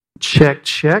Check,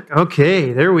 check.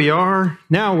 Okay, there we are.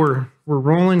 Now we're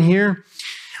rolling here.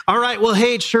 All right, well,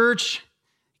 hey, church,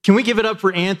 can we give it up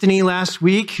for Anthony last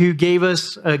week, who gave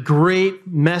us a great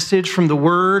message from the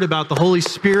Word about the Holy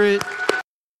Spirit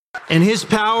and His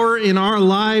power in our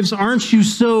lives? Aren't you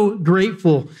so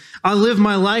grateful? I live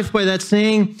my life by that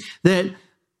saying that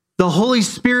the Holy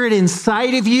Spirit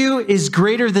inside of you is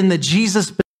greater than the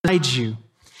Jesus beside you.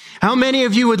 How many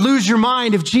of you would lose your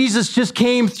mind if Jesus just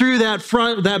came through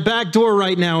that back door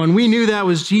right now and we knew that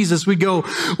was Jesus? We'd go,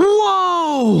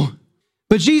 whoa!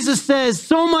 But Jesus says,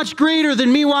 so much greater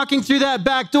than me walking through that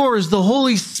back door is the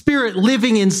Holy Spirit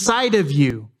living inside of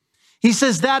you. He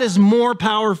says that is more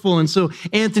powerful. And so,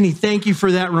 Anthony, thank you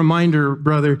for that reminder,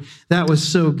 brother. That was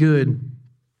so good.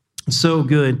 So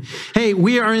good. Hey,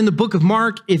 we are in the book of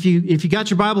Mark. If you got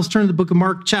your Bibles, turn to the book of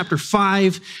Mark, chapter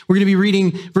 5. We're going to be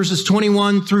reading verses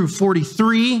 21 through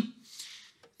 43.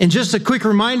 And just a quick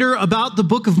reminder about the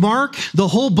book of Mark. The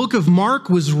whole book of Mark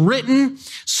was written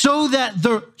so that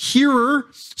the hearer,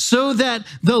 so that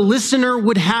the listener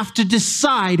would have to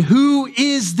decide, who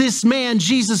is this man,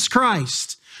 Jesus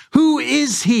Christ? Who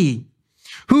is he?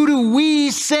 Who do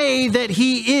we say that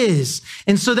he is?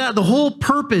 And so that the whole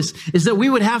purpose is that we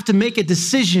would have to make a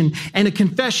decision and a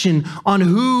confession on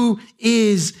who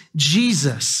is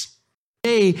Jesus.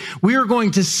 Today, we are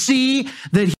going to see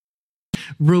that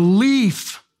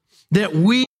relief that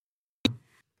we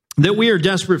are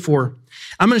desperate for.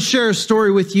 I'm going to share a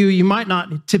story with you. You might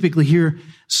not typically hear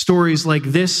stories like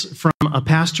this from a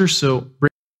pastor, so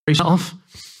brace yourself.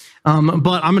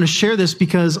 But I'm going to share this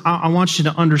because I want you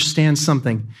to understand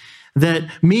something. That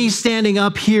me standing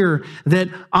up here,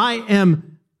 there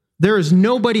is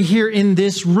nobody here in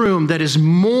this room that is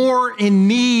more in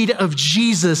need of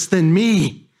Jesus than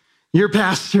me, your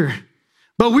pastor.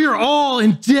 But we are all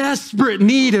in desperate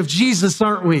need of Jesus,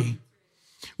 aren't we?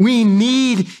 We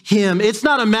need him. It's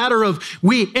not a matter of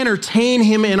we entertain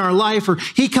him in our life or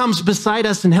he comes beside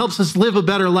us and helps us live a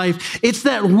better life. It's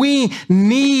that we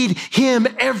need him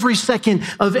every second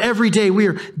of every day. We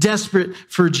are desperate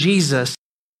for Jesus.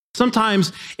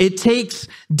 Sometimes it takes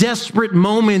desperate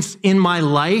moments in my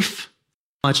life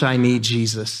how much I need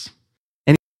Jesus.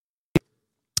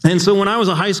 And so when I was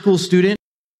a high school student,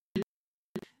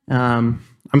 I'm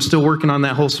still working on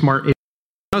that whole smart.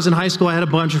 When I was in high school, I had a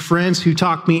bunch of friends who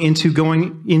talked me into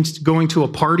going to a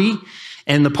party,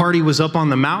 and the party was up on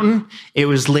the mountain. It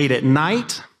was late at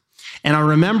night, and I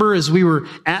remember as we were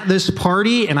at this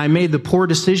party, and I made the poor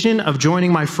decision of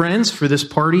joining my friends for this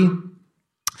party.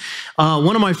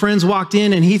 One of my friends walked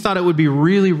in, and he thought it would be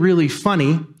really, really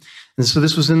funny, and so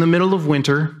this was in the middle of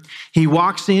winter. He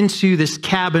walks into this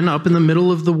cabin up in the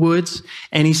middle of the woods,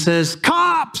 and he says,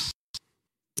 "Cops!"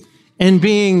 And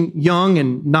being young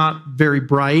and not very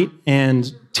bright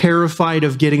and terrified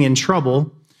of getting in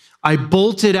trouble, I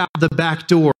bolted out the back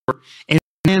door and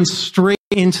ran straight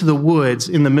into the woods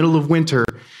in the middle of winter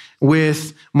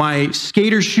with my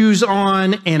skater shoes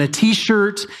on and a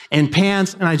t-shirt and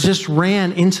pants, and I just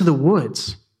ran into the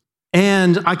woods.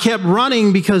 And I kept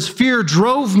running because fear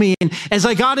drove me. And as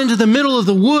I got into the middle of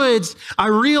the woods, I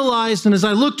realized, and as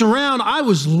I looked around, I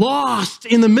was lost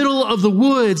in the middle of the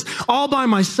woods all by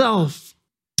myself.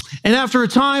 And after a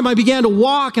time, I began to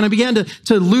walk and I began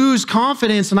to lose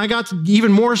confidence and I got even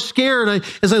more scared.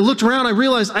 As I looked around, I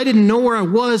realized I didn't know where I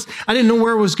was. I didn't know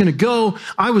where I was going to go.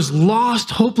 I was lost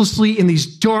hopelessly in these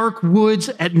dark woods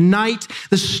at night.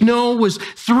 The snow was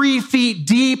 3 feet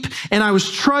deep and I was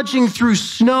trudging through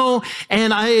snow,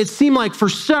 and it seemed like for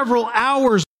several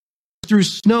hours through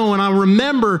snow. And I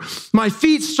remember my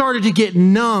feet started to get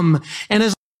numb. And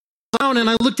as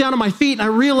I looked down at my feet and I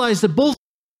realized that both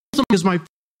because my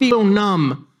so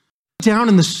numb down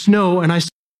in the snow, and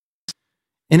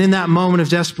in that moment of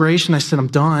desperation, I said, I'm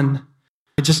done.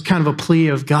 I just kind of a plea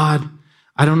of, God,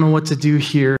 I don't know what to do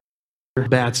here.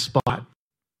 Bad spot.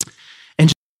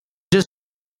 And just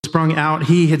sprung out.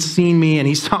 He had seen me and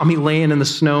he saw me laying in the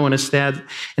snow in a sad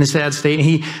state. And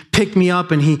he picked me up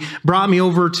and he brought me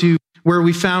over to where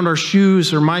we found our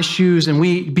shoes, or my shoes, and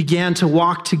we began to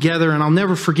walk together. And I'll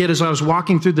never forget, as I was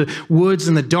walking through the woods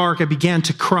in the dark, I began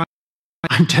to cry.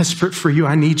 I'm desperate for you.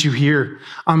 I need you here.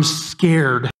 I'm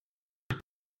scared.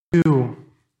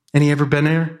 Any ever been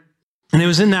there? And it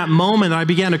was in that moment that I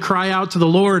began to cry out to the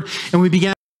Lord, and we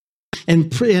began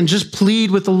and just plead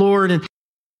with the Lord.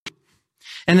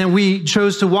 And then we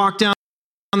chose to walk down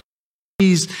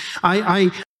these. I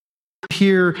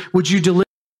here, would you deliver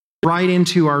right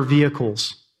into our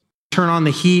vehicles? Turn on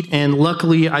the heat, and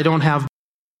luckily I don't have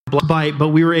bite, but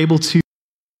we were able to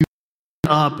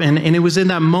up, and it was in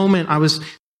that moment I was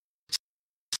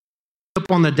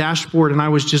up on the dashboard and I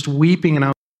was just weeping, and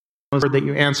I Lord, that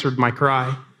you answered my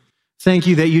cry. Thank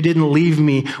you that you didn't leave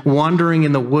me wandering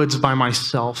in the woods by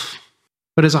myself.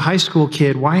 But as a high school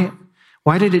kid, why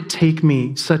did it take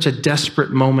me such a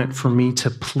desperate moment for me to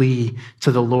plea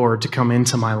to the Lord to come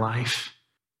into my life?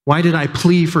 Why did I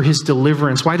plea for his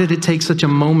deliverance? Why did it take such a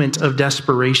moment of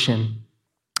desperation?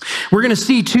 We're going to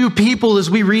see two people as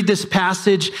we read this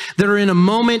passage that are in a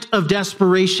moment of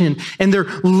desperation and they're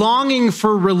longing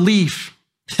for relief.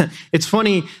 It's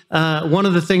funny, one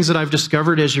of the things that I've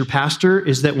discovered as your pastor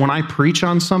is that when I preach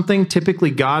on something, typically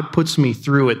God puts me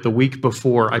through it the week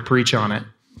before I preach on it.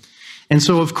 And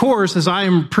so, of course, as I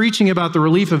am preaching about the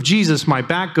relief of Jesus, my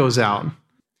back goes out.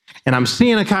 And I'm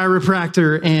seeing a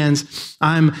chiropractor, and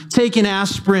I'm taking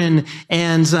aspirin,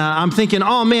 and I'm thinking,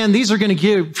 oh man, these are going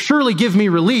to surely give me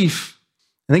relief.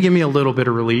 And they give me a little bit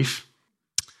of relief.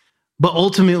 But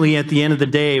ultimately, at the end of the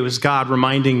day, it was God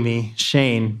reminding me,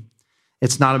 Shane,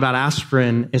 it's not about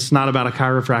aspirin. It's not about a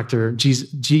chiropractor.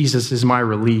 Jesus is my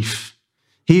relief.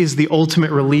 He is the ultimate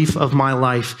relief of my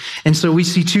life. And so we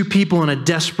see two people in a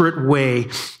desperate way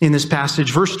in this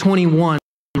passage. Verse 21,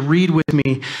 read with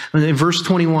me. In verse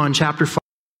 21, chapter 5.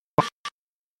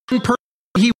 One person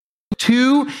he went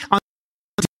to on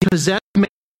the possessed man.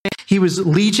 He was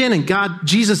legion, and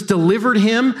Jesus delivered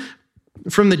him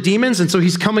from the demons. And so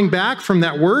he's coming back from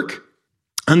that work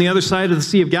on the other side of the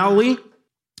Sea of Galilee.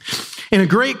 And a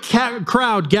great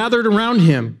crowd gathered around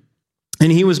him,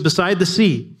 and he was beside the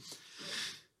sea.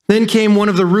 Then came one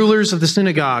of the rulers of the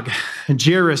synagogue,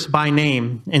 Jairus by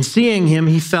name, and seeing him,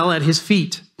 he fell at his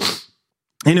feet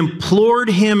and implored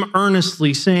him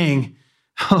earnestly, saying,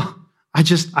 oh,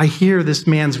 I hear this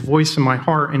man's voice in my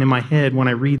heart and in my head when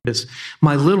I read this.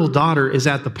 My little daughter is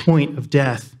at the point of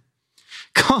death.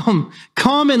 Come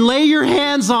and lay your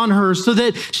hands on her so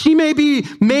that she may be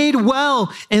made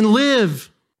well and live.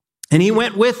 And he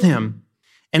went with him,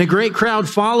 and a great crowd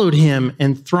followed him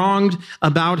and thronged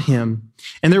about him.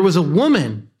 And there was a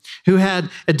woman who had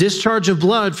a discharge of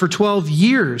blood for 12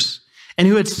 years and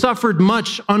who had suffered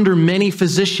much under many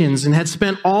physicians and had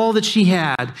spent all that she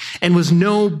had and was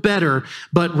no better,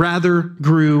 but rather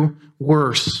grew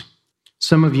worse.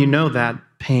 Some of you know that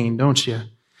pain, don't you?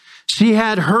 She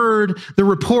had heard the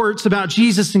reports about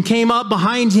Jesus and came up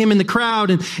behind him in the crowd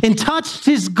and touched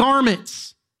his garments.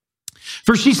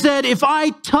 For she said, if I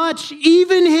touch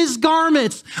even his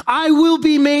garments, I will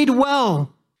be made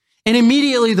well. And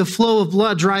immediately the flow of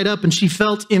blood dried up, and she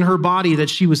felt in her body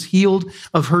that she was healed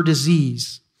of her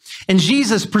disease. And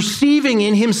Jesus, perceiving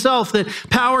in himself that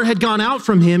power had gone out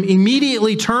from him,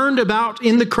 immediately turned about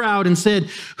in the crowd and said,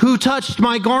 who touched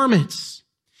my garments?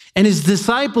 And his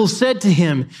disciples said to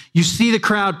him, you see the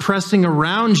crowd pressing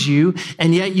around you,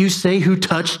 and yet you say, who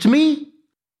touched me?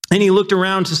 And he looked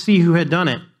around to see who had done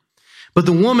it. But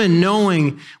the woman,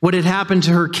 knowing what had happened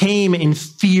to her, came in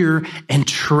fear and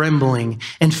trembling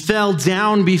and fell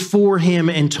down before him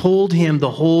and told him the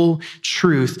whole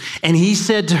truth. And he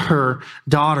said to her,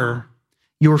 daughter,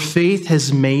 your faith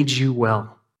has made you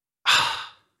well.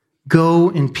 Go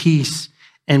in peace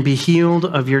and be healed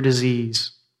of your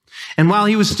disease. And while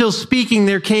he was still speaking,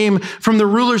 there came from the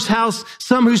ruler's house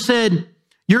some who said,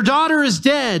 your daughter is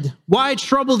dead. Why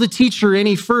trouble the teacher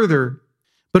any further?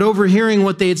 But overhearing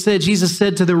what they had said, Jesus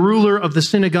said to the ruler of the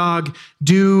synagogue,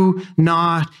 do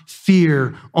not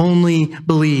fear, only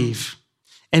believe.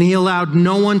 And he allowed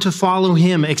no one to follow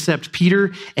him except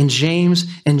Peter and James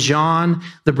and John,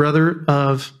 the brother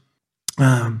of,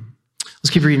 let's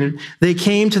keep reading it. They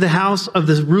came to the house of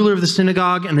the ruler of the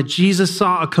synagogue, and Jesus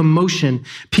saw a commotion,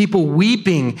 people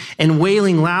weeping and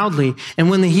wailing loudly. And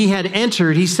when he had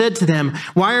entered, he said to them,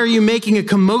 why are you making a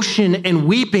commotion and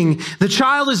weeping? The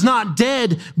child is not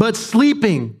dead, but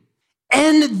sleeping.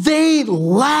 And they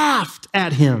laughed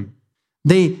at him.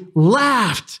 They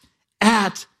laughed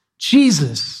at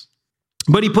Jesus.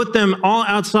 But he put them all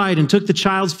outside and took the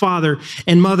child's father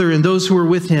and mother and those who were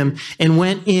with him and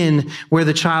went in where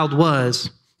the child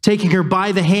was. Taking her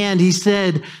by the hand, he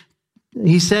said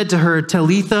to her,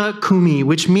 Talitha Kumi,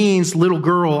 which means, little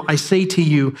girl, I say to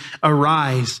you,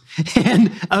 arise.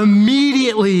 And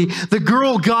immediately the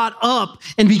girl got up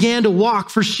and began to walk,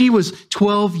 for she was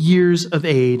 12 years of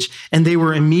age. And they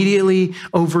were immediately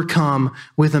overcome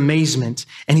with amazement.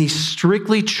 And he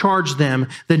strictly charged them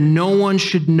that no one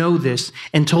should know this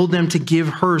and told them to give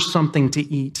her something to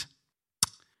eat.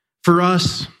 For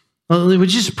us, we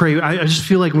just pray. I just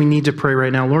feel like we need to pray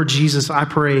right now. Lord Jesus, I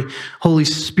pray, Holy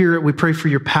Spirit, we pray for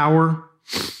your power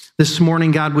this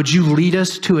morning. God, would you lead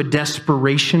us to a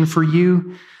desperation for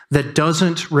you that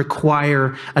doesn't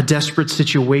require a desperate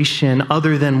situation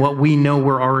other than what we know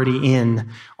we're already in,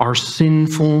 our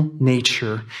sinful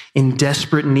nature, in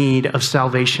desperate need of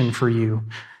salvation for you.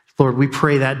 Lord, we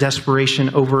pray that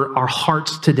desperation over our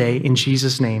hearts today in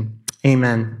Jesus' name.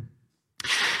 Amen.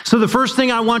 So the first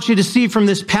thing I want you to see from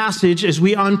this passage as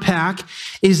we unpack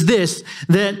is this,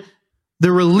 that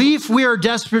the relief we are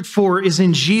desperate for is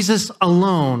in Jesus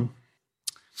alone.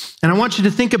 And I want you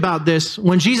to think about this.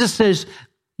 When Jesus says,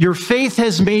 your faith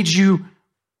has made you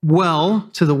well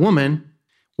to the woman,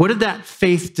 what did that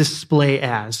faith display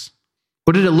as?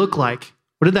 What did it look like?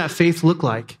 What did that faith look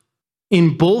like?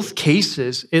 In both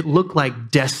cases, it looked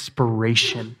like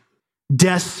desperation.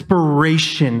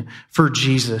 Desperation for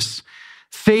Jesus.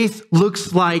 Faith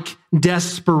looks like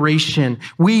desperation.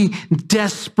 We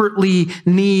desperately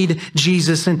need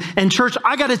Jesus. And church,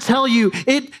 I got to tell you,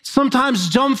 it sometimes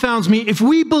dumbfounds me. If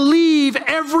we believe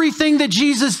everything that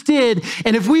Jesus did,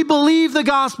 and if we believe the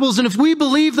Gospels, and if we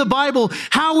believe the Bible,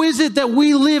 how is it that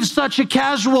we live such a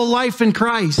casual life in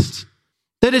Christ?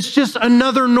 That it's just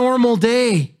another normal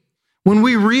day. When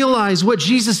we realize what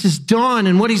Jesus has done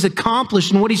and what he's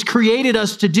accomplished and what he's created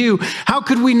us to do, how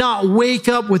could we not wake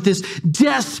up with this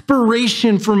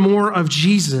desperation for more of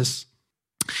Jesus?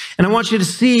 And I want you to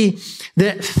see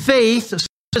that faith, what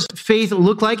does faith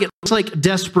look like? It looks like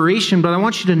desperation, but I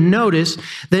want you to notice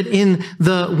that in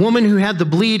the woman who had the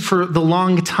bleed for the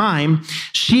long time,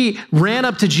 she ran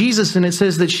up to Jesus, and it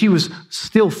says that she was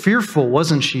still fearful,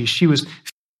 wasn't she? She was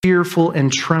fearful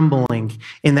and trembling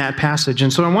in that passage.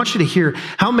 And so I want you to hear,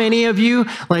 how many of you,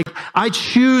 I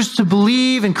choose to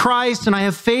believe in Christ and I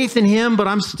have faith in him, but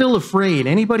I'm still afraid.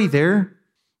 Anybody there?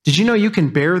 Did you know you can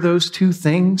bear those two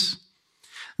things?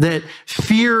 That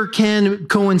fear can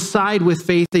coincide with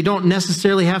faith. They don't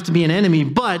necessarily have to be an enemy,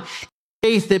 but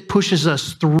faith that pushes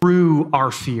us through our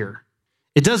fear.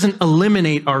 It doesn't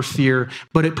eliminate our fear,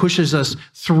 but it pushes us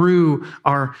through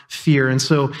our fear. And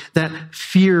so that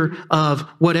fear of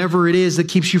whatever it is that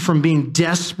keeps you from being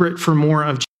desperate for more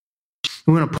of Jesus,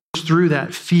 we want to push through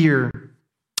that fear.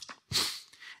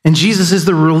 And Jesus is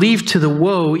the relief to the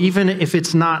woe, even if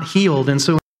it's not healed. And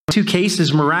so in two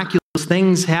cases, miraculous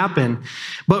things happen.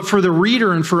 But for the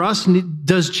reader and for us,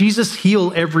 does Jesus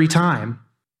heal every time?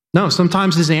 No,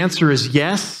 sometimes his answer is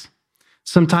yes.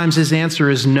 Sometimes his answer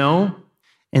is no.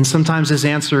 And sometimes his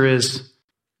answer is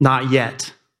not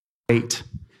yet. Wait.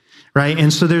 Right?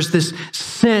 And so there's this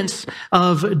sense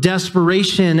of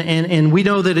desperation, and we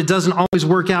know that it doesn't always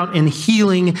work out in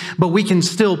healing, but we can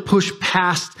still push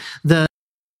past the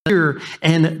fear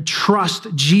and trust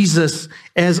Jesus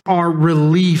as our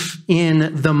relief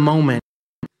in the moment.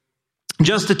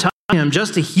 Just to touch him,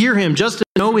 just to hear him, just to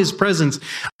know his presence.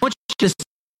 I want you to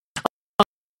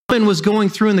was going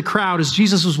through in the crowd. As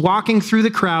Jesus was walking through the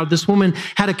crowd, this woman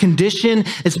had a condition.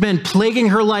 It's been plaguing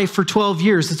her life for 12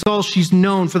 years. It's all she's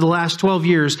known for the last 12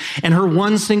 years. And her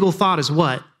one single thought is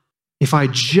what? If I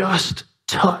just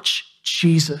touch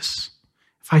Jesus.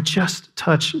 If I just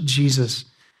touch Jesus.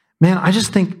 Man, I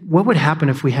just think, what would happen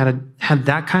if we had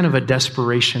that kind of a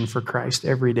desperation for Christ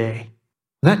every day?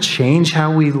 Would that change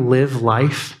how we live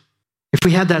life? If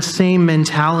we had that same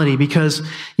mentality, because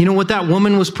you know what that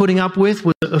woman was putting up with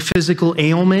was a physical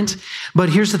ailment. But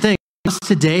here's the thing,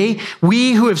 today,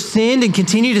 we who have sinned and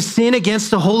continue to sin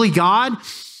against a holy God,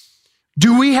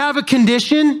 do we have a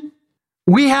condition?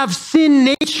 We have sin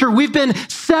nature. We've been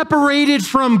separated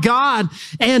from God.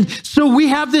 And so we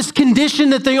have this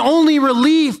condition that the only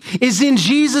relief is in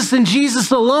Jesus and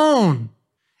Jesus alone.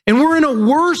 And we're in a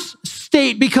worse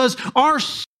state because our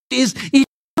sin is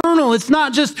eternal. It's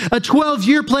not just a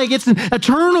 12-year plague. It's an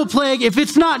eternal plague. If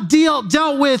it's not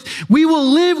dealt with, we will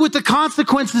live with the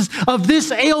consequences of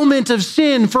this ailment of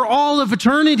sin for all of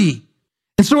eternity.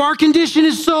 And so our condition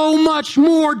is so much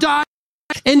more dire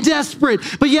and desperate.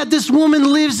 But yet this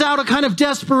woman lives out a kind of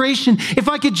desperation. If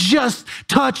I could just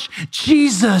touch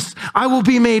Jesus, I will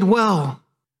be made well.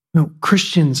 No,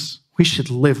 Christians, we should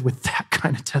live with that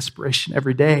kind of desperation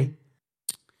every day.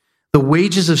 The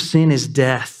wages of sin is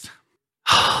death.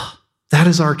 That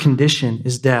is our condition,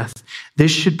 is death.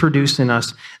 This should produce in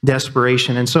us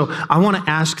desperation. And so I want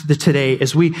to ask today,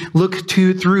 as we look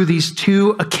through these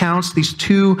two accounts, these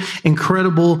two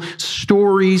incredible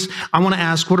stories, I want to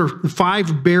ask, what are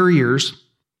 5 barriers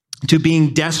to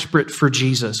being desperate for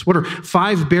Jesus? What are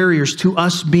 5 barriers to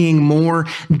us being more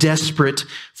desperate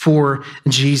for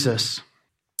Jesus?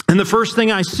 And the first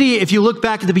thing I see, if you look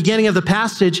back at the beginning of the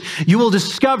passage, you will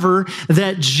discover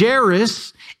that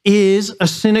Jairus is a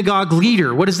synagogue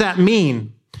leader. What does that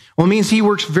mean? Well, it means he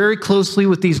works very closely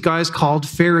with these guys called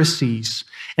Pharisees.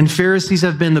 And Pharisees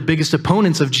have been the biggest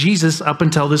opponents of Jesus up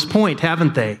until this point,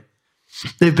 haven't they?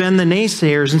 They've been the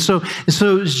naysayers. And so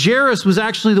Jairus was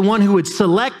actually the one who would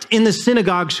select in the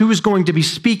synagogues who was going to be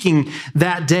speaking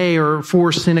that day or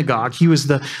for synagogue. He was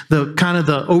the kind of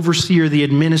the overseer, the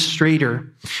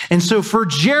administrator. And so for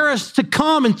Jairus to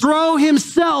come and throw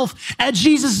himself at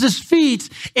Jesus' feet,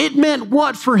 it meant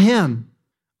what for him?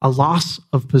 A loss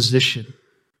of position.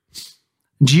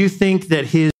 Do you think that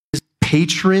his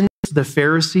patrons, the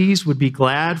Pharisees, would be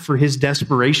glad for his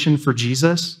desperation for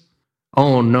Jesus?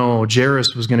 Oh no,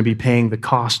 Jairus was going to be paying the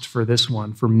cost for this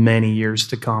one for many years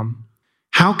to come.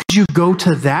 How could you go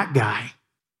to that guy?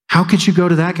 How could you go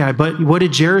to that guy? But what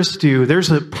did Jairus do? There's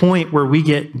a point where we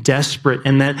get desperate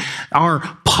and that our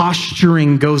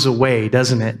posturing goes away,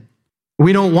 doesn't it?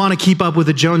 We don't want to keep up with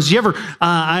the Joneses.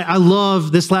 I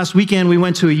love this last weekend, we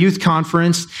went to a youth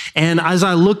conference, and as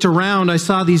I looked around, I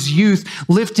saw these youth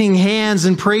lifting hands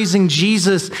and praising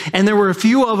Jesus, and there were a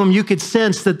few of them you could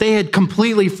sense that they had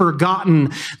completely forgotten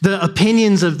the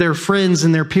opinions of their friends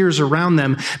and their peers around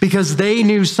them because they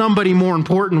knew somebody more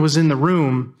important was in the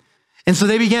room. And so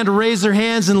they began to raise their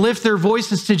hands and lift their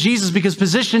voices to Jesus because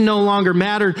position no longer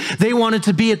mattered. They wanted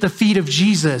to be at the feet of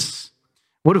Jesus.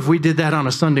 What if we did that on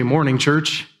a Sunday morning,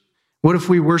 church? What if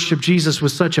we worshiped Jesus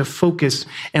with such a focus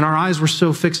and our eyes were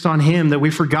so fixed on him that we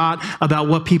forgot about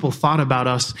what people thought about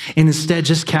us and instead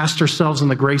just cast ourselves on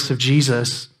the grace of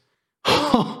Jesus?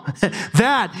 Oh,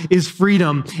 that is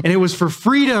freedom. And it was for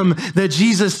freedom that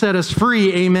Jesus set us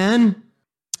free. Amen?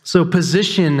 So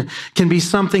position can be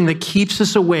something that keeps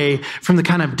us away from the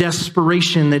kind of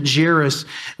desperation that Jairus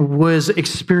was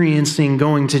experiencing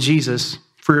going to Jesus.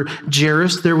 For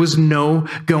Jairus, there was no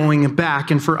going back.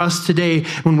 And for us today,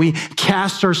 when we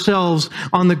cast ourselves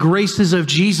on the graces of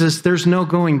Jesus, there's no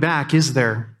going back, is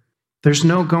there? There's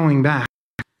no going back.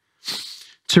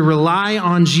 To rely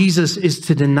on Jesus is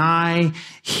to deny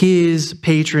his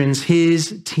patrons,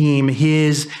 his team,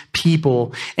 his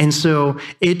people. And so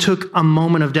it took a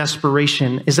moment of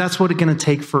desperation. That's what it's going to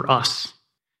take for us.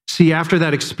 See, after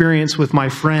that experience with my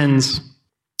friends,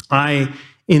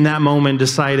 in that moment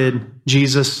decided,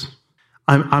 Jesus,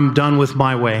 I'm done with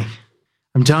my way.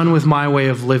 I'm done with my way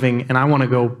of living, and I want to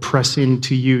go press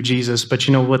into you, Jesus. But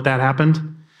you know what that happened?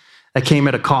 That came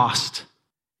at a cost.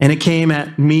 And it came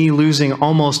at me losing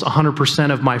almost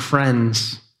 100% of my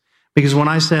friends. Because when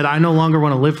I said, I no longer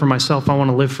want to live for myself, I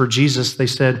want to live for Jesus, they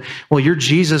said, well, your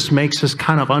Jesus makes us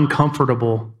kind of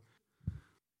uncomfortable.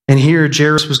 And here,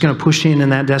 Jairus was going to push in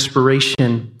that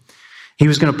desperation. He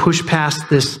was going to push past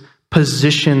this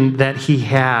position that he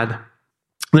had.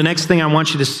 The next thing I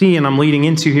want you to see, and I'm leading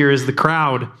into here, is the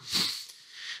crowd.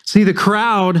 See, the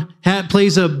crowd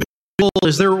plays a big role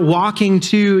as they're walking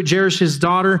to Jairus'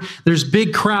 daughter. There's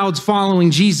big crowds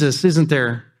following Jesus, isn't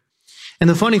there? And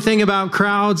the funny thing about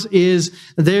crowds is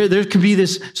there can be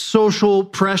this social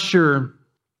pressure.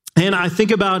 And I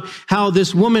think about how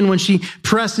this woman, when she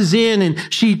presses in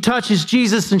and she touches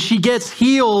Jesus and she gets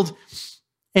healed,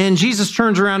 and Jesus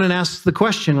turns around and asks the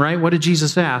question, right? What did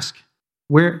Jesus ask?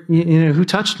 Who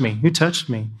touched me? Who touched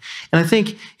me? And I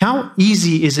think, how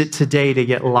easy is it today to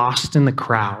get lost in the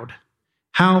crowd?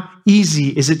 How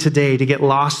easy is it today to get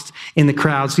lost in the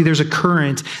crowd? See, there's a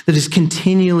current that is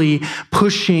continually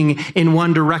pushing in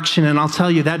one direction. And I'll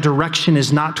tell you, that direction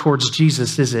is not towards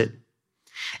Jesus, is it?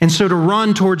 And so to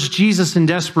run towards Jesus in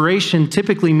desperation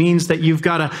typically means that you've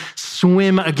got to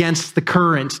swim against the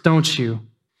current, don't you?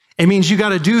 It means you got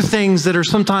to do things that are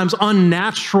sometimes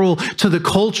unnatural to the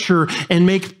culture and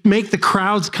make the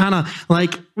crowds kind of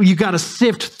like, you got to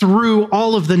sift through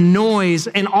all of the noise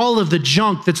and all of the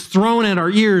junk that's thrown at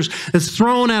our ears, that's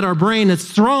thrown at our brain, that's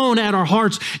thrown at our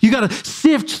hearts. You got to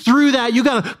sift through that. You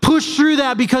got to push through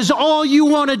that because all you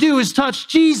want to do is touch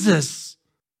Jesus.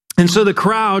 And so the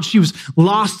crowd, she was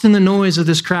lost in the noise of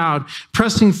this crowd,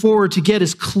 pressing forward to get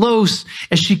as close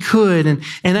as she could.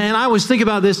 And I always think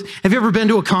about this. Have you ever been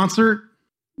to a concert?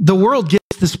 The world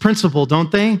gets this principle,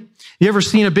 don't they? You ever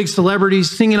seen a big celebrity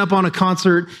singing up on a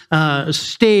concert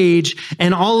stage,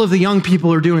 and all of the young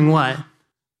people are doing what?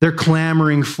 They're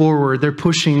clamoring forward. They're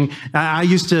pushing. I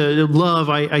used to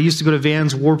go to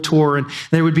Vans Warped Tour, and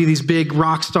there would be these big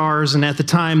rock stars, and at the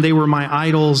time they were my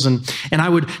idols, and I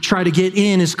would try to get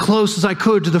in as close as I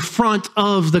could to the front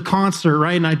of the concert,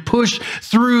 right? And I'd push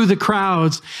through the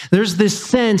crowds. There's this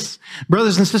sense,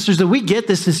 brothers and sisters, that we get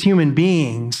this as human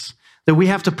beings, that we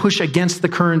have to push against the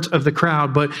current of the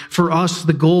crowd. But for us,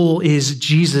 the goal is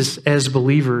Jesus as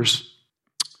believers.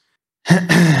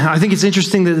 I think it's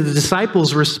interesting that the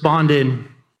disciples responded,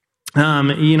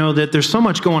 that there's so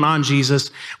much going on,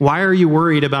 Jesus. Why are you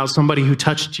worried about somebody who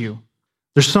touched you?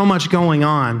 There's so much going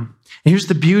on. And here's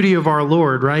the beauty of our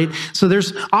Lord, right? So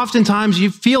there's oftentimes you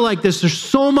feel like this. There's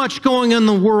so much going on in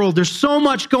the world. There's so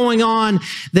much going on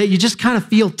that you just kind of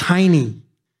feel tiny.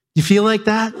 You feel like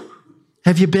that?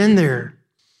 Have you been there?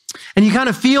 And you kind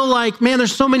of feel like, man,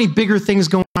 there's so many bigger things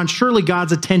going on. Surely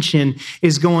God's attention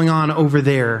is going on over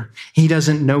there. He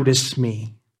doesn't notice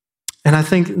me. And I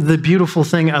think the beautiful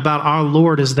thing about our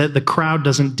Lord is that the crowd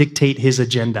doesn't dictate his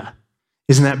agenda.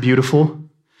 Isn't that beautiful?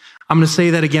 I'm going to say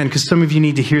that again because some of you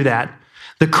need to hear that.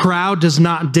 The crowd does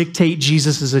not dictate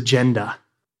Jesus' agenda.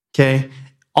 Okay?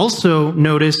 Also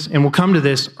notice, and we'll come to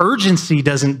this, urgency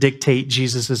doesn't dictate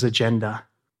Jesus' agenda.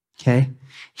 Okay?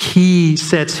 He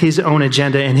sets his own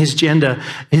agenda, and his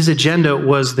agenda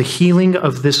was the healing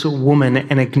of this woman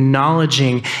and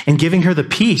acknowledging and giving her the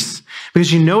peace.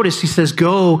 Because you notice he says,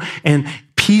 go and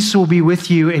peace will be with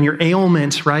you and your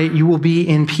ailments, right? You will be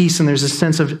in peace. And there's a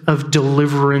sense of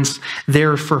deliverance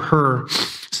there for her.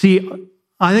 See,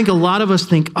 I think a lot of us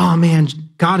think, oh man,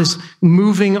 God is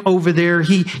moving over there.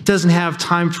 He doesn't have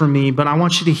time for me. But I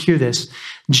want you to hear this.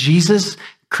 Jesus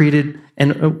created,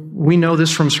 and we know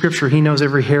this from Scripture, he knows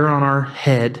every hair on our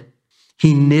head.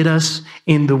 He knit us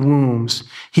in the wombs.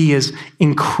 He is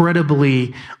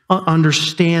incredibly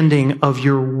understanding of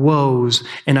your woes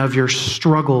and of your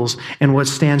struggles and what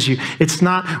stands you. It's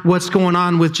not what's going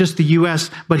on with just the U.S.,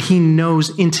 but he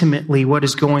knows intimately what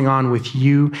is going on with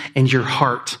you and your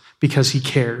heart because he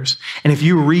cares. And if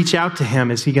you reach out to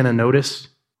him, is he going to notice?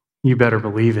 You better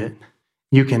believe it.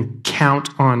 You can count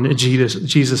on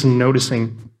Jesus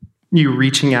noticing you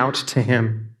reaching out to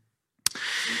him.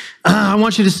 I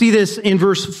want you to see this in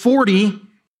verse 40.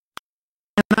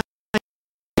 And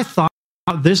I thought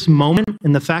about this moment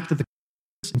and the fact that the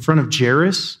in front of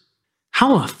Jairus,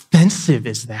 how offensive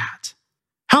is that?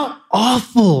 How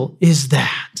awful is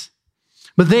that?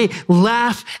 But they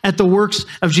laugh at the works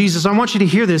of Jesus. I want you to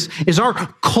hear this. Is our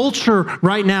culture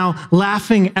right now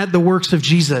laughing at the works of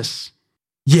Jesus?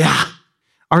 Yeah.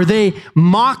 Are they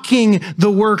mocking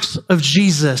the works of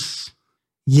Jesus?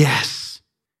 Yes.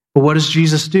 But what does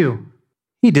Jesus do?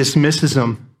 He dismisses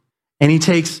them. And he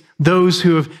takes those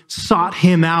who have sought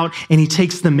him out and he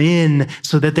takes them in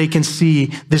so that they can see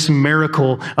this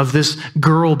miracle of this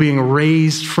girl being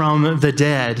raised from the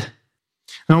dead.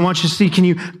 And I want you to see, can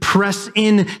you press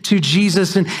into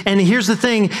Jesus? And here's the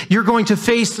thing, you're going to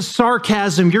face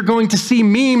sarcasm. You're going to see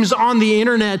memes on the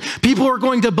internet. People are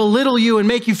going to belittle you and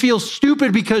make you feel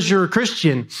stupid because you're a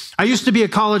Christian. I used to be a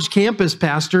college campus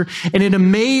pastor, and it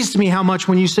amazed me how much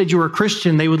when you said you were a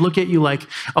Christian, they would look at you like,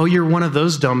 oh, you're one of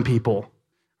those dumb people.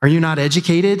 Are you not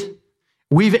educated?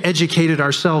 We've educated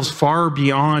ourselves far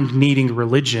beyond needing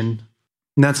religion.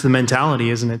 And that's the mentality,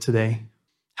 isn't it, today?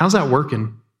 How's that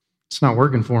working? It's not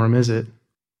working for them, is it?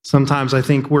 Sometimes I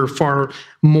think we're far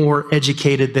more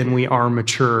educated than we are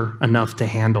mature enough to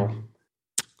handle.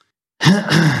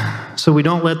 So we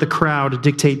don't let the crowd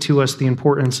dictate to us the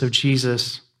importance of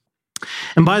Jesus.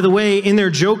 And by the way, in their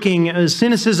joking,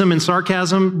 cynicism and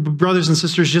sarcasm, brothers and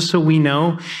sisters, just so we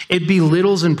know, it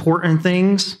belittles important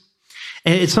things.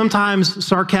 It's sometimes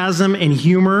sarcasm and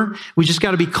humor. We just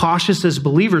got to be cautious as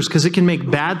believers because it can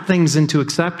make bad things into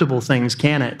acceptable things,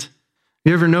 can it?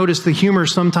 You ever notice the humor?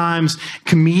 Sometimes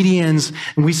comedians,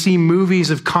 and we see movies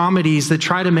of comedies that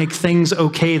try to make things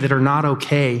okay that are not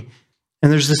okay.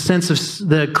 And there's this sense of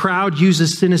the crowd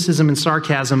uses cynicism and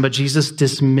sarcasm, but Jesus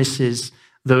dismisses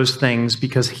those things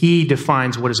because he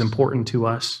defines what is important to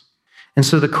us. And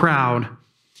so the crowd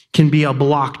can be a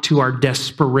block to our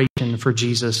desperation for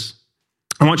Jesus.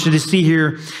 I want you to see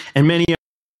here, and many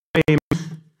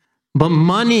but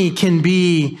money can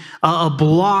be a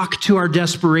block to our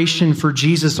desperation for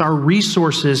Jesus, our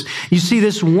resources. You see,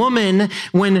 this woman,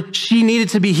 when she needed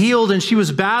to be healed and she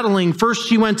was battling, first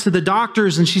she went to the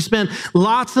doctors and she spent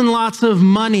lots and lots of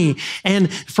money.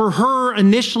 And for her,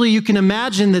 initially, you can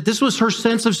imagine that this was her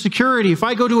sense of security. If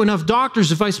I go to enough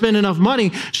doctors, if I spend enough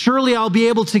money, surely I'll be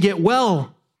able to get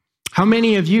well. How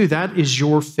many of you, that is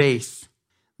your faith?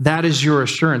 That is your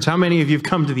assurance. How many of you have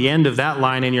come to the end of that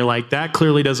line and you're like, that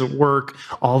clearly doesn't work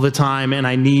all the time and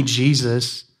I need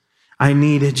Jesus. I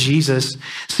need Jesus.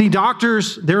 See,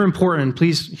 doctors, they're important.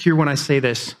 Please hear when I say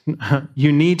this.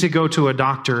 You need to go to a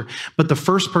doctor, but the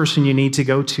first person you need to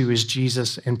go to is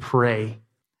Jesus and pray.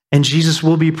 And Jesus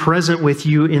will be present with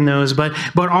you in those. But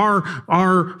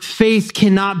our faith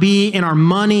cannot be in our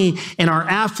money and our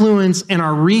affluence and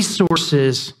our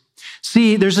resources.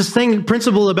 See, there's this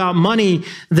principle about money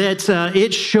that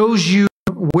it shows you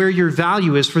where your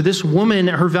value is. For this woman,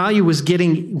 her value was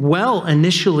getting well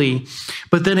initially,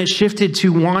 but then it shifted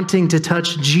to wanting to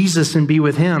touch Jesus and be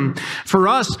with him. For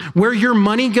us, where your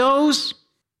money goes,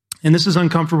 And this is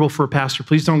uncomfortable for a pastor.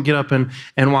 Please don't get up and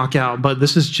walk out. But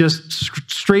this is just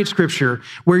straight scripture.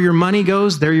 Where your money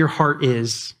goes, there your heart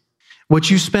is. What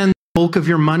you spend the bulk of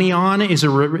your money on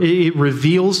it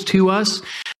reveals to us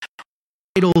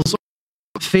idols.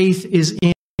 Faith is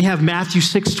in. We have Matthew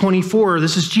 6:24.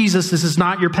 This is Jesus. This is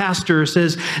not your pastor. It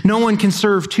says, no one can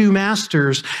serve two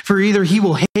masters, for either he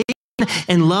will hate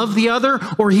and love the other,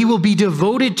 or he will be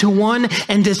devoted to one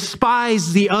and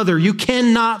despise the other. You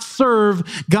cannot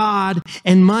serve God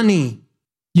and money.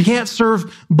 You can't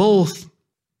serve both.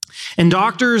 And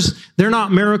doctors, they're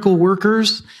not miracle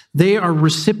workers. They are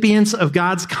recipients of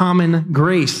God's common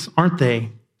grace, aren't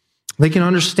they? They can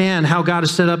understand how God has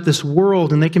set up this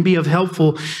world, and they can be of help.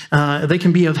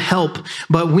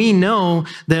 But we know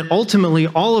that ultimately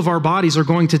all of our bodies are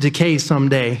going to decay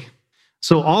someday.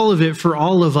 So all of it for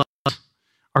all of us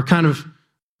are kind of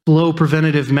slow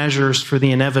preventative measures for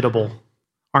the inevitable,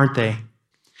 aren't they?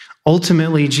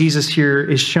 Ultimately, Jesus here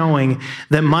is showing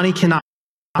that money cannot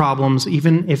fix problems,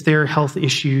 even if they're health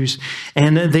issues,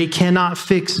 and they cannot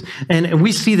fix. And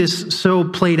we see this so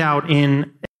played out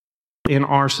in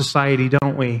our society,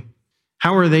 don't we?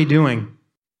 How are they doing?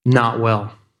 Not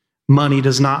well. Money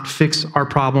does not fix our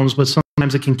problems, but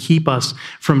sometimes it can keep us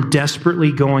from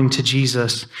desperately going to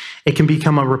Jesus. It can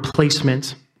become a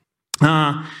replacement.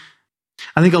 I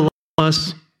think a lot of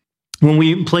us, when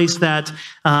we place that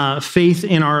faith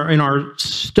in our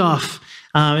stuff,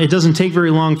 it doesn't take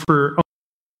very long for,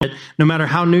 no matter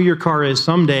how new your car is,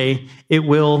 someday it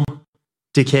will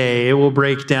decay, it will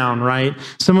break down, right?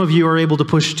 Some of you are able to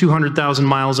push 200,000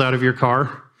 miles out of your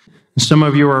car. Some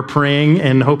of you are praying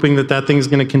and hoping that thing's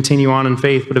going to continue on in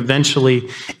faith, but eventually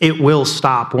it will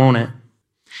stop, won't it?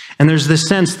 And there's this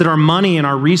sense that our money and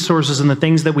our resources and the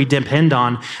things that we depend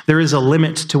on, there is a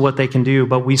limit to what they can do,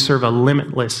 but we serve a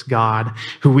limitless God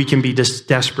who we can be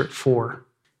desperate for,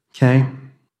 okay?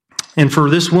 And for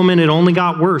this woman, it only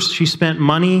got worse. She spent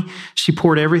money, she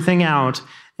poured everything out,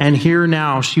 and here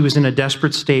now she was in a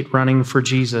desperate state running for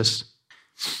Jesus.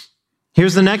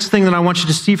 Here's the next thing that I want you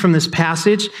to see from this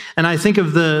passage. And I think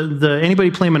of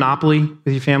anybody play Monopoly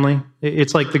with your family?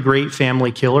 It's like the great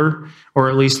family killer, or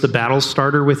at least the battle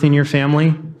starter within your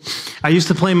family. I used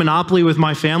to play Monopoly with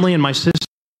my family, and my sister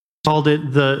called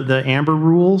it the Amber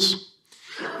rules.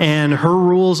 And her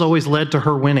rules always led to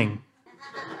her winning.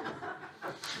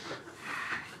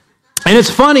 And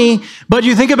it's funny, but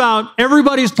you think about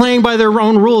everybody's playing by their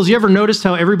own rules. You ever notice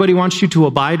how everybody wants you to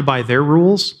abide by their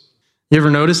rules? You ever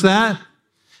notice that?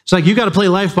 It's like, you got to play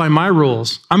life by my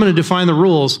rules. I'm going to define the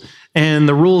rules, and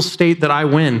the rules state that I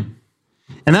win.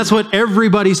 And that's what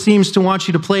everybody seems to want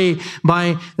you to play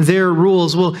by their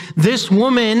rules. Well, this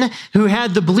woman who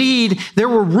had the bleed, there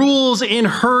were rules in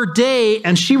her day,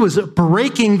 and she was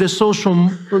breaking the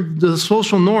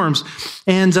social norms.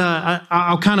 And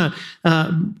I'll kind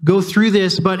of go through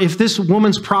this, but if this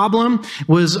woman's problem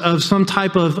was of some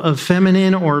type of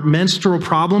feminine or menstrual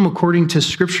problem, according to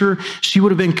Scripture, she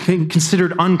would have been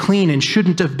considered unclean and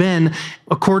shouldn't have been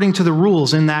according to the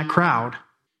rules in that crowd.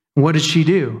 What did she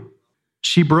do?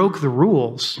 She broke the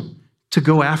rules to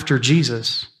go after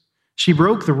Jesus. She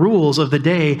broke the rules of the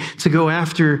day to go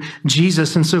after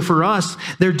Jesus. And so for us,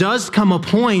 there does come a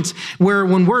point where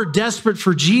when we're desperate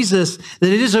for Jesus,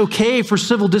 that it is okay for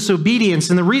civil disobedience.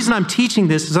 And the reason I'm teaching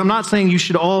this is I'm not saying you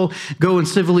should all go and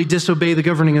civilly disobey the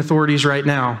governing authorities right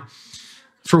now.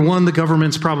 For one, the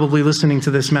government's probably listening to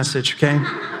this message, okay?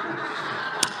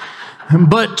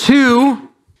 But two,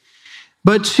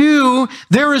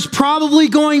 there is probably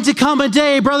going to come a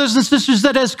day, brothers and sisters,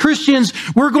 that as Christians,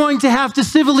 we're going to have to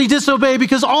civilly disobey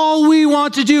because all we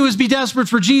want to do is be desperate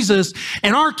for Jesus,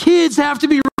 and our kids have to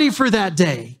be ready for that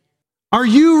day. Are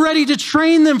you ready to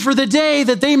train them for the day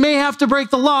that they may have to break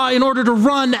the law in order to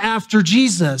run after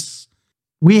Jesus?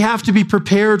 We have to be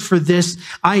prepared for this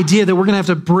idea that we're going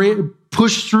to have to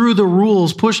push through the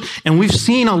rules, and we've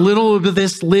seen a little of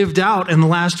this lived out in the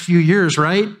last few years,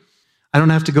 right? I don't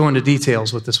have to go into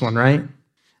details with this one, right?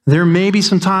 There may be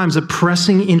some times that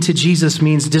pressing into Jesus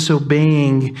means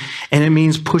disobeying, and it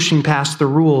means pushing past the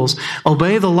rules.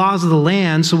 Obey the laws of the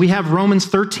land. So we have Romans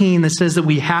 13 that says that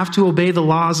we have to obey the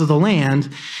laws of the land,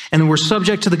 and we're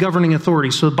subject to the governing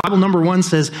authority. So Bible number 1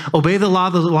 says, obey the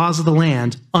laws of the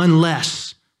land,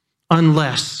 unless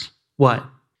what?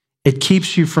 It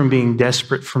keeps you from being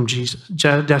desperate for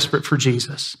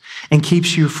Jesus, and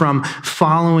keeps you from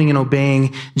following and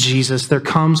obeying Jesus. There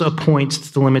comes a point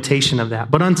to the limitation of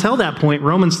that. But until that point,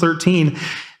 Romans 13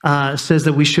 says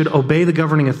that we should obey the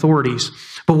governing authorities.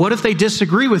 But what if they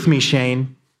disagree with me,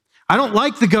 Shane? I don't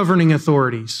like the governing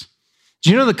authorities.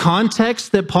 Do you know the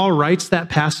context that Paul writes that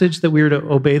passage that we are to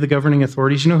obey the governing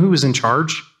authorities? You know who was in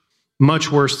charge? much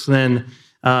worse than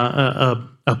a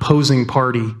opposing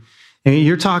party. And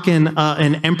you're talking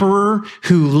an emperor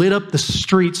who lit up the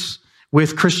streets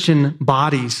with Christian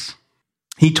bodies.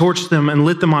 He torched them and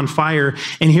lit them on fire.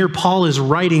 And here Paul is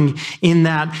writing in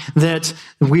that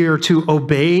we are to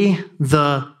obey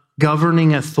the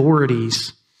governing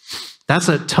authorities. That's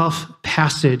a tough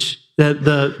passage.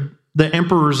 The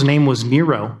emperor's name was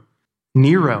Nero.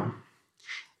 Nero.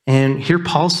 And here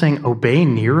Paul's saying, obey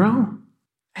Nero?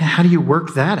 How do you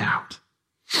work that out?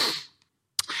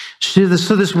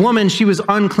 So this woman, she was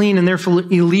unclean and therefore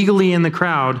illegally in the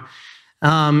crowd.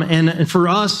 And for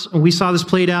us, we saw this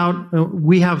played out.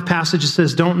 We have a passage that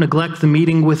says, don't neglect the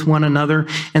meeting with one another.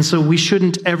 And so we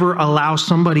shouldn't ever allow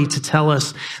somebody to tell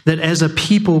us that as a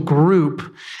people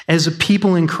group, as a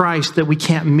people in Christ, that we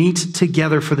can't meet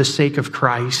together for the sake of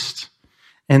Christ.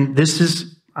 And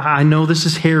I know this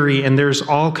is hairy and there's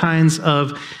all kinds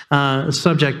of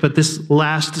subject, but this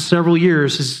last several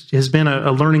years has been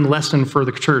a learning lesson for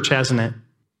the church, hasn't it?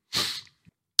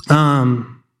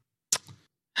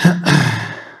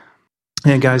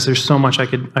 Yeah, guys, there's so much I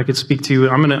could speak to.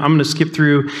 I'm gonna skip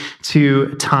through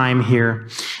to time here,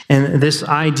 and this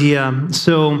idea.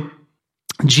 So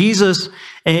Jesus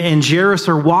and Jairus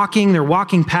are walking. They're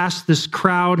walking past this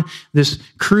crowd, this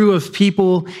crew of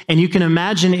people, and you can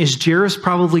imagine, is Jairus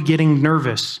probably getting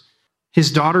nervous?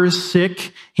 His daughter is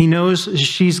sick. He knows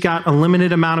she's got a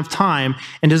limited amount of time.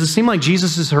 And does it seem like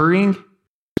Jesus is hurrying?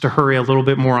 To hurry a little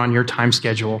bit more on your time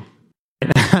schedule.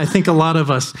 I think a lot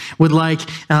of us would like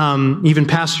even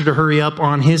Pastor to hurry up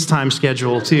on his time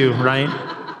schedule too, right?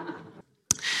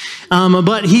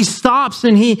 But he stops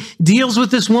and he deals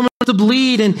with this woman with the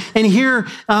bleed. And here,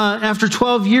 after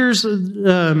 12 years,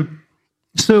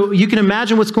 so you can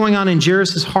imagine what's going on in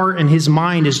Jairus' heart and his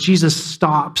mind as Jesus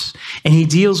stops and he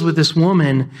deals with this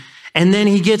woman. And then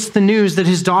he gets the news that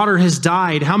his daughter has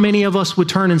died. How many of us would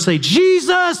turn and say,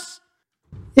 Jesus,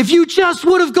 if you just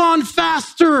would have gone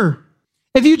faster,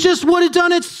 if you just would have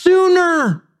done it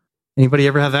sooner. Anybody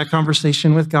ever have that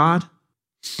conversation with God?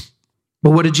 But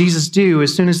what did Jesus do?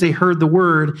 As soon as they heard the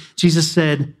word, Jesus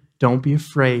said, don't be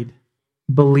afraid,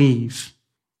 believe.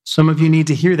 Some of you need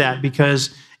to hear that because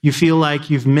you feel like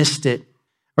you've missed it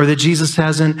or that Jesus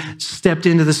hasn't stepped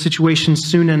into the situation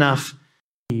soon enough.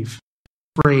 Believe,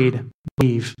 afraid,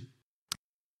 believe.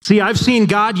 See, I've seen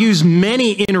God use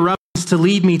many interruptions to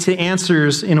lead me to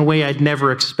answers in a way I'd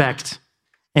never expect.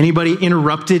 Anybody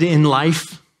interrupted in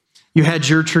life? You had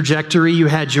your trajectory, you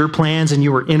had your plans, and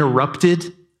you were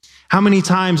interrupted. How many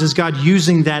times is God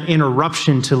using that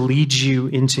interruption to lead you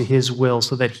into his will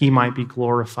so that he might be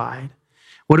glorified?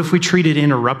 What if we treated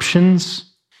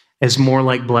interruptions as more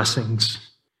like blessings?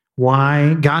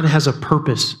 Why? God has a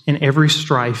purpose in every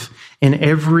strife, in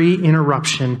every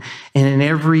interruption, and in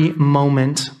every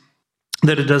moment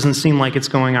that it doesn't seem like it's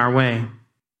going our way.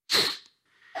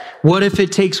 What if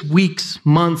it takes weeks,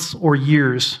 months, or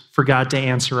years for God to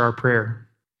answer our prayer?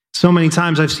 So many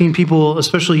times I've seen people,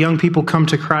 especially young people, come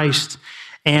to Christ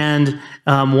and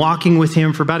walking with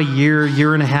him for about a year,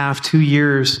 year and a half, 2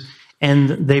 years, and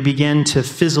they begin to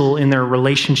fizzle in their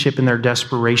relationship and their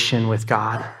desperation with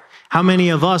God. How many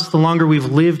of us, the longer we've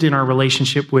lived in our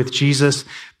relationship with Jesus,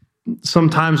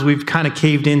 sometimes we've kind of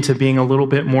caved into being a little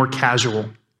bit more casual.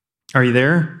 Are you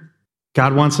there?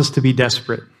 God wants us to be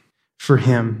desperate for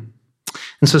him.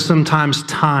 And so sometimes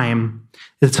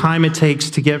the time it takes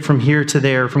to get from here to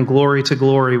there, from glory to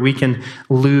glory, we can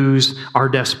lose our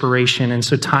desperation. And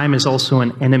so time is also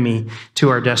an enemy to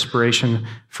our desperation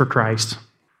for Christ.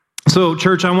 So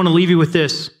church, I want to leave you with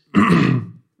this.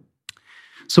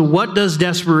 So what does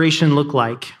desperation look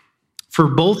like? For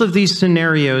both of these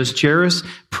scenarios, Jairus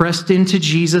pressed into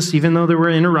Jesus, even though there were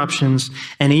interruptions,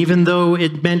 and even though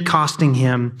it meant costing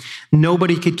him,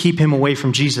 nobody could keep him away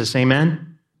from Jesus.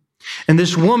 Amen? And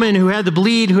this woman who had the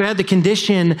bleed, who had the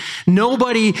condition,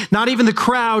 nobody, not even the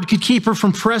crowd, could keep her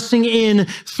from pressing in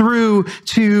through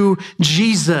to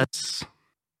Jesus.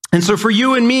 And so for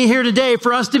you and me here today,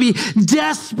 for us to be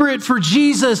desperate for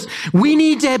Jesus, we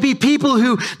need to be people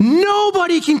who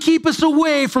nobody can keep us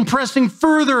away from pressing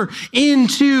further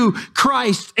into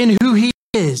Christ and who he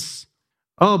is.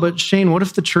 Oh, but Shane, what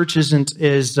if the church isn't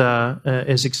as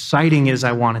exciting as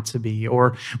I want it to be?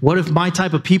 Or what if my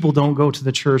type of people don't go to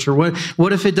the church? Or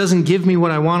what if it doesn't give me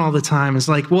what I want all the time? It's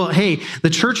like, well, hey, the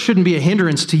church shouldn't be a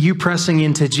hindrance to you pressing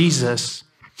into Jesus.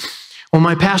 Well,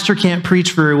 my pastor can't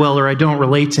preach very well or I don't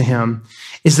relate to him.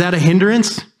 Is that a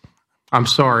hindrance? I'm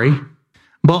sorry.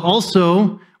 But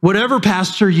also, whatever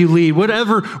pastor you lead,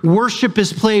 whatever worship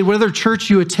is played, whatever church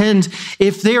you attend,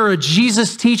 if they are a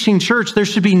Jesus teaching church, there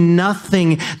should be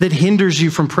nothing that hinders you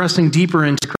from pressing deeper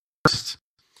into Christ.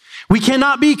 We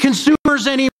cannot be consumers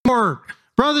anymore.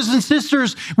 Brothers and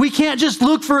sisters, we can't just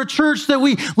look for a church that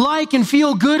we like and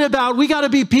feel good about. We got to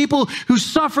be people who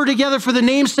suffer together for the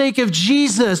namesake of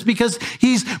Jesus because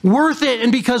he's worth it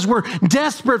and because we're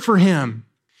desperate for him.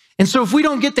 And so if we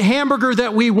don't get the hamburger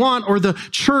that we want or the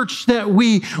church that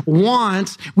we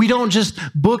want, we don't just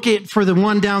book it for the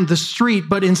one down the street,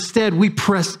 but instead we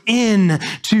press in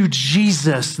to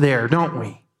Jesus there, don't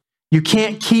we? You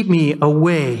can't keep me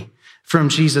away from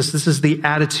Jesus. This is the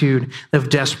attitude of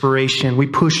desperation. We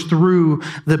push through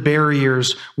the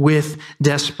barriers with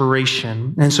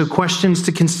desperation. And so questions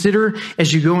to consider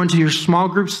as you go into your small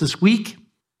groups this week.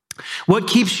 What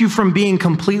keeps you from being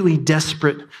completely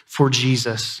desperate for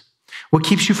Jesus? What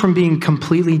keeps you from being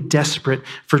completely desperate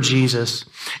for Jesus?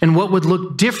 And what would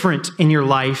look different in your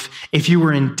life if you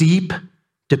were in deep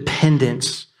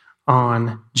dependence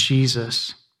on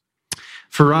Jesus?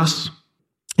 For us,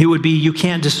 it would be, you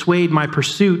can't dissuade my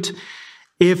pursuit.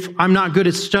 If I'm not good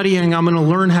at studying, I'm going to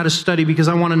learn how to study because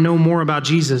I want to know more about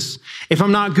Jesus. If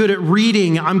I'm not good at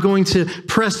reading, I'm going to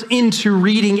press into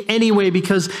reading anyway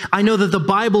because I know that the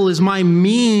Bible is my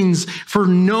means for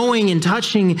knowing and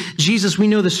touching Jesus. We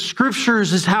know the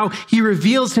scriptures is how he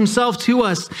reveals himself to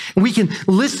us. And we can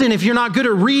listen. If you're not good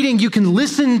at reading, you can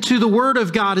listen to the word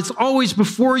of God. It's always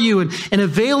before you and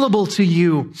available to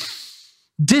you.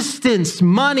 Distance,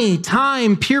 money,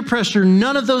 time, peer pressure,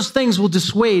 none of those things will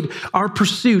dissuade our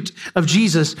pursuit of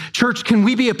Jesus. Church, can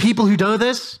we be a people who do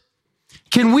this?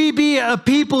 Can we be a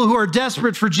people who are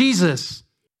desperate for Jesus?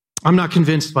 I'm not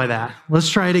convinced by that. Let's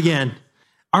try it again.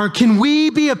 Can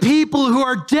we be a people who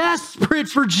are desperate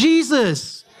for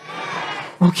Jesus?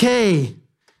 Okay,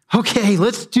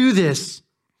 let's do this.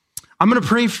 I'm going to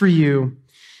pray for you.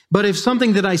 But if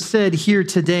something that I said here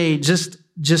today just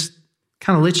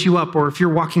kind of lit you up, or if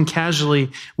you're walking casually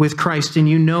with Christ and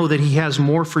you know that he has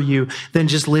more for you than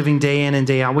just living day in and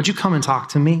day out, would you come and talk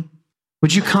to me?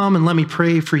 Would you come and let me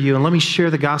pray for you and let me share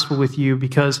the gospel with you,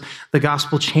 because the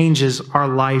gospel changes our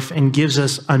life and gives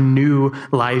us a new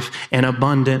life, an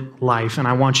abundant life. And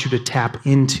I want you to tap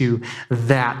into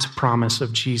that promise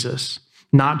of Jesus,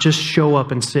 not just show up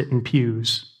and sit in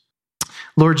pews.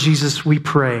 Lord Jesus, we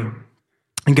pray.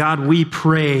 And God, we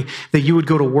pray that you would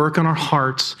go to work on our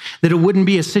hearts, that it wouldn't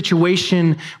be a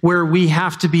situation where we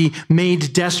have to be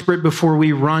made desperate before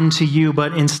we run to you,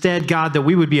 but instead, God, that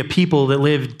we would be a people that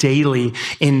live daily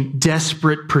in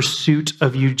desperate pursuit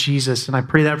of you, Jesus. And I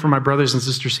pray that for my brothers and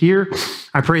sisters here.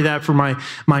 I pray that for my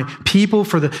people,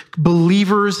 for the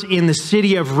believers in the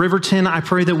city of Riverton. I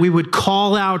pray that we would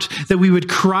call out, that we would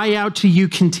cry out to you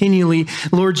continually,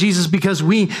 Lord Jesus, because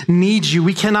we need you.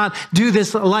 We cannot do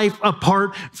this life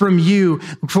apart from you,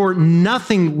 for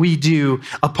nothing we do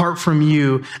apart from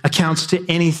you accounts to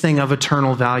anything of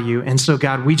eternal value. And so,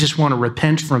 God, we just want to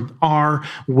repent from our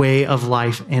way of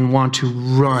life and want to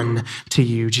run to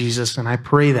you, Jesus. And I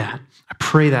pray that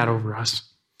over us.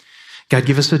 God,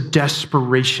 give us a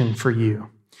desperation for you.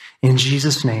 In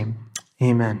Jesus' name,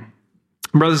 amen.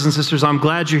 Brothers and sisters, I'm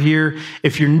glad you're here.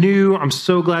 If you're new, I'm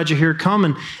so glad you're here.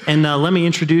 Come and let me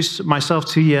introduce myself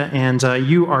to you, and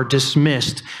you are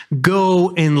dismissed.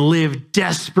 Go and live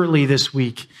desperately this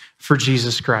week for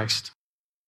Jesus Christ.